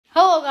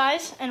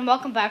guys, and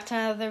welcome back to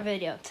another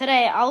video.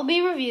 Today, I'll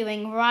be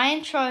reviewing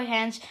Ryan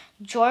Trahans'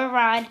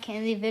 Joyride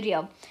candy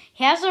video.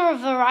 He has a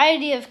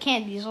variety of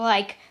candies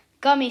like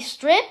gummy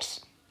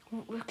strips,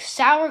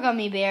 sour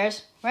gummy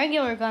bears,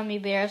 regular gummy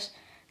bears,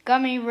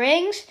 gummy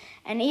rings,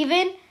 and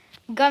even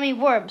gummy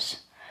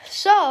worms.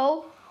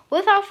 So,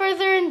 without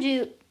further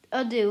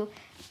ado,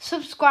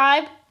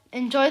 subscribe,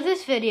 enjoy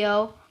this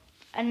video,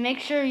 and make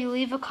sure you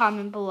leave a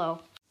comment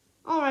below.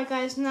 Alright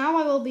guys, now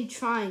I will be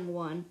trying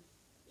one.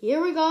 Here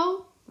we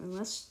go, and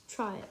let's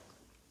try it.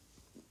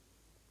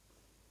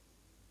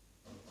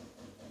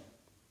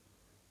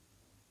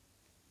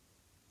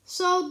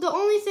 So the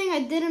only thing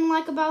I didn't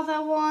like about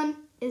that one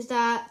is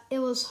that it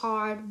was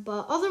hard,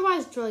 but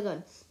otherwise it's really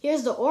good.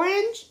 Here's the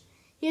orange,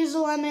 here's the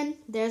lemon,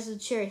 there's the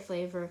cherry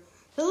flavor.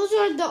 So those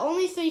are the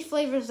only three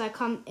flavors that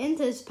come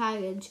into this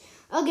package.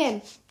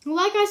 Again,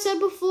 like I said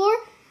before,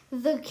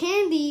 the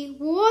candy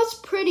was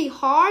pretty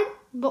hard,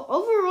 but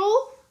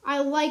overall, I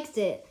liked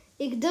it.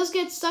 It does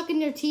get stuck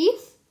in your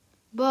teeth,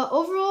 but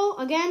overall,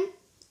 again,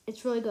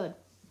 it's really good.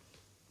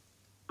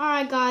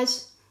 Alright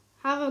guys,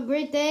 have a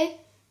great day,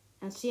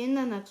 and see you in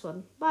the next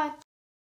one. Bye.